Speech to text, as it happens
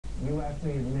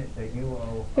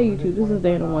Hey YouTube, this is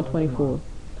Dana124.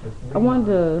 I wanted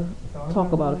to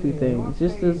talk about a few things,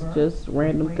 just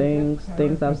random things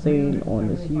I've seen on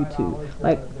this YouTube.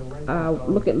 Like I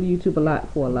look at YouTube a lot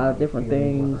for a lot of different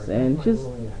things, and just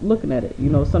looking at it,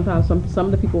 sometimes some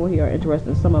of the people on here are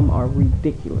interesting, some of them are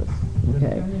ridiculous.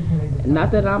 Okay, not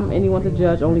that I'm anyone to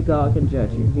judge, only God can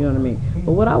judge you. You know what I mean?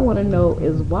 But what I want to know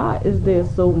is, why is there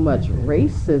so much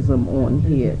racism on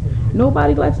here?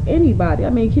 Nobody likes anybody.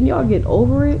 I mean, can y'all get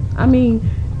over it? I mean,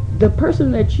 the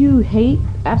person that you hate,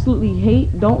 absolutely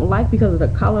hate, don't like because of the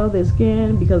color of their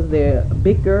skin, because they're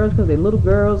big girls, because they're little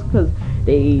girls, because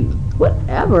they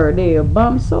whatever, they're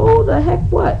bums. So the heck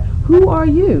what? Who are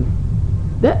you?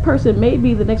 That person may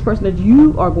be the next person that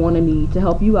you are going to need to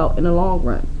help you out in the long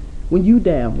run. When you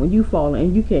down, when you fall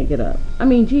and you can't get up. I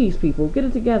mean, geez, people, get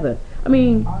it together. I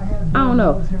mean, I don't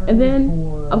know. And then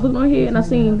I was looking on here and I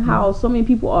seen how so many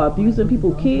people are abusing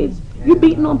people's kids. You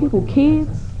beating on people's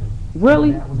kids?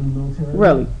 Really?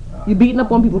 Really? You beating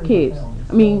up on people's kids?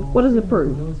 I mean, what does it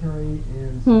prove?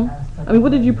 I mean,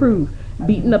 what did you prove?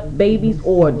 Beating up babies,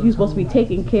 or you supposed to be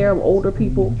taking care of older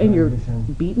people and you're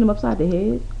beating them upside the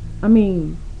head? I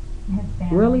mean,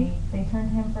 really?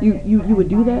 You would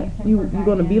do that? You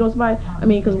gonna beat on somebody? I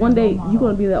mean, because one day you're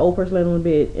gonna be that old person laying on the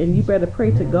bed, and you better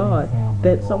pray to God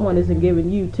that someone isn't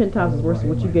giving you 10 times as worse than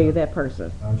what you gave that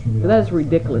person. That is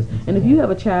ridiculous. And if you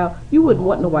have a child, you wouldn't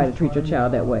want nobody to treat your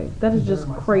child that way. That is just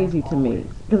crazy to me.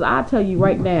 Because I tell you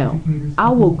right now, I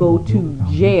will go to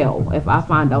jail if I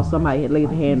find out somebody had laid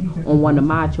a hand on one of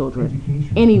my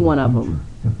children, any one of them.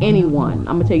 Anyone.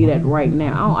 I'm gonna tell you that right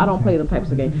now. I don't play them types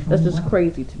of games. That's just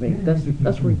crazy to me.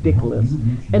 That's ridiculous.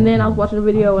 And then I was watching a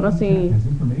video and I seen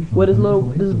where this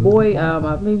boy,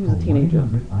 I believe he was a teenager,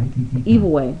 either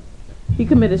way, he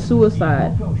committed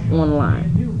suicide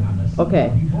online.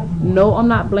 Okay, no, I'm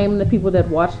not blaming the people that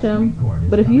watched him,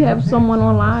 but if you have someone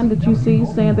online that you see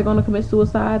saying they're gonna commit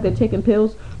suicide, they're taking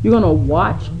pills, you're gonna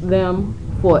watch them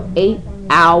for 8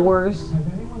 hours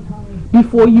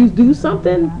before you do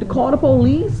something to call the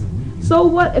police? So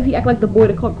what if he act like the boy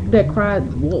that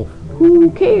cried wolf?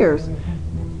 Who cares?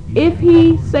 If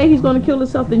he say he's going to kill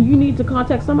himself, then you need to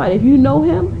contact somebody. If you know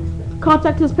him,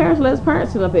 contact his parents, let his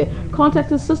parents sit up there.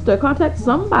 Contact his sister, contact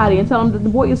somebody and tell him that the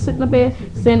boy is sitting up there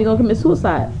saying he's going to commit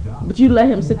suicide. But you let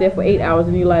him sit there for 8 hours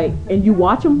and you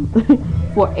watch him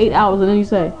for 8 hours and then you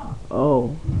say,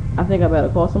 oh, I think I better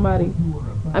call somebody.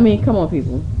 I mean, come on,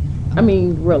 people. I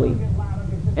mean, really.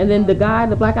 And then the guy,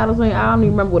 the black guy was saying, I don't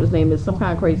even remember what his name is, some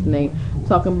kind of crazy name,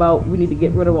 talking about we need to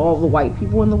get rid of all the white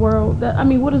people in the world. I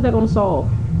mean, what is that going to solve?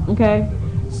 Okay?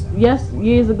 Yes,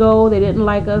 years ago they didn't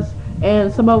like us,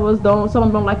 and some of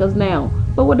them don't like us now.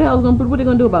 But what the hell what are they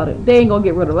going to do about it? They ain't going to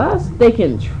get rid of us. They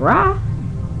can try.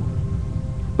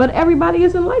 But everybody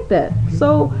isn't like that.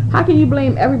 So how can you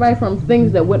blame everybody from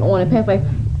things that went on in past life?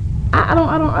 I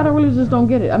don't really just don't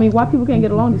get it. I mean, why people can't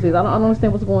get along these days? I don't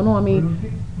understand what's going on. I mean,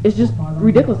 it's just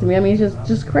ridiculous to me. I mean, it's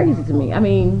just crazy to me. I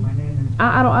mean,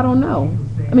 I don't know.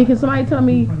 I mean, can somebody tell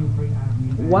me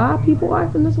why people are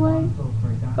acting this way?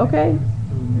 Okay?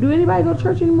 Do anybody go to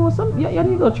church anymore? Y'all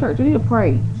need to go to church. You need to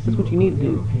pray. That's what you need to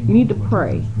do. You need to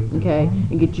pray, okay?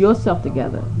 And get yourself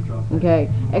together, okay?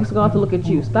 Ask God to look at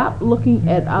you. Stop looking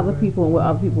at other people and what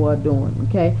other people are doing,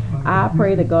 okay? I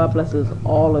pray that God blesses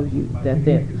all of you that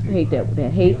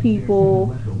hate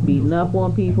people, beating up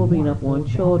on people, beating up on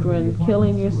children,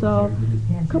 killing yourself.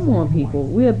 Come on, people.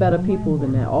 We are better people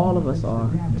than that. All of us are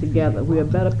together. We are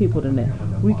better people than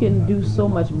that. We can do so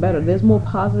much better. There's more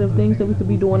positive things that we could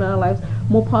be doing in our lives,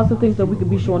 more positive things that we could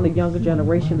be showing the younger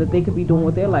generation that they could be doing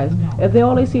with their lives. If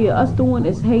all they see us doing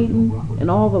is hating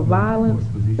and all the violence,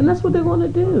 then that's what they're going to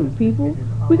do, people.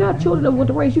 We got children that want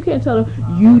to raise. You can't tell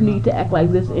them, you need to act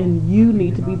like this and you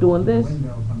need to be doing this.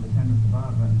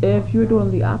 If you're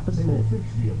doing the opposite,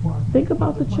 think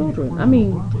about the children. I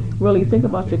mean, really think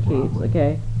about your kids,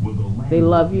 okay? They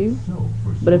love you,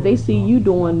 but if they see you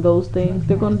doing those things,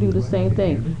 they're going to do the same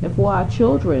thing. And for our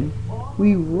children,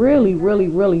 we really, really,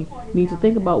 really need to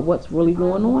think about what's really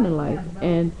going on in life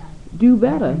and do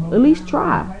better. At least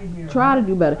try. Try to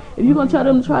do better. If you're going to tell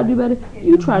them to try to do better,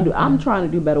 you try to do. I'm trying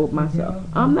to do better with myself.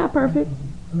 I'm not perfect.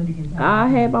 I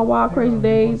had my wild, crazy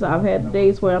days. I've had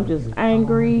days where I'm just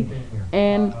angry.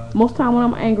 And most time when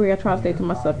I'm angry, I try to stay to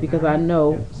myself because I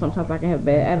know sometimes I can have a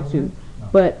bad attitude.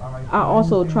 But I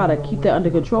also try to keep that under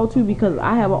control too, because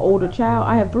I have an older child.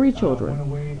 I have 3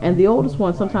 children, and the oldest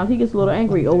one, sometimes he gets a little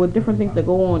angry over different things that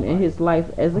go on in his life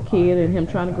as a kid and him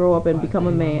trying to grow up and become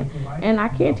a man. And I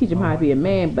can't teach him how to be a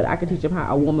man, but I can teach him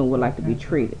how a woman would like to be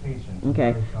treated.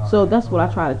 Okay, so that's what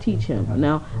I try to teach him.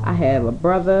 Now I have a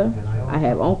brother, I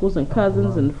have uncles and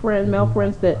cousins and friends, male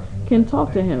friends that can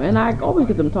talk to him, and I always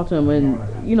get them to talk to him, and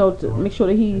to make sure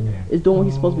that he is doing what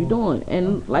he's supposed to be doing.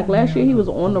 And like last year, he was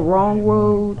on the wrong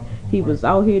road. He was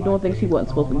out here doing things he wasn't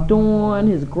supposed to be doing.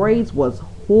 His grades was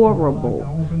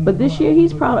horrible. But this year,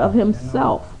 he's proud of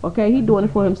himself. Okay, he's doing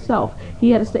it for himself.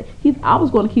 He had to stay. I was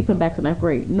going to keep him back to ninth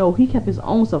grade. No, he kept his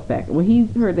own stuff back. When he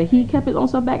heard that he kept his own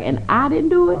stuff back and I didn't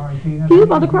do it, he was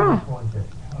about to cry.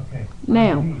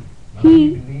 Now,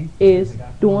 he is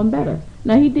doing better.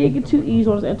 Now, he did get 2 E's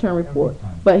on his intern report,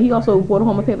 but he also brought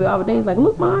home a paper the other day. He's like,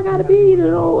 look, Mom, I got a B.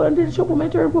 I did show for my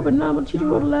intern report, but now the teacher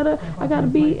wrote a letter. I got a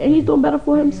B, and he's doing better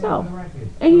for himself.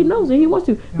 And he knows it. He wants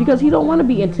to, because he don't want to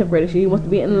be in 10th grade this year. He wants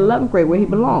to be in 11th grade where he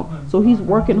belongs. So he's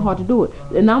working hard to do it.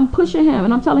 And I'm pushing him,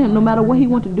 and I'm telling him no matter what he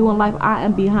wants to do in life, I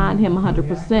am behind him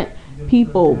 100%.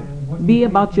 People, be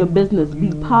about your business.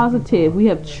 Be positive. We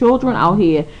have children out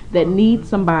here that need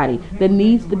somebody that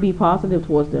needs to be positive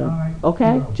towards them.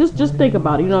 Okay? Just think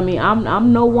about it. You know what I mean?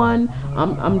 I'm no one.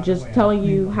 I'm just telling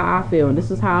you how I feel. And this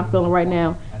is how I'm feeling right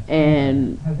now.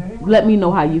 And let me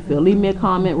know how you feel. Leave me a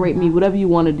comment, rate me, whatever you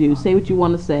want to do. Say what you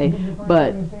want to say.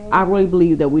 But I really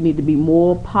believe that we need to be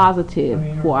more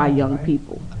positive for our young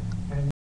people.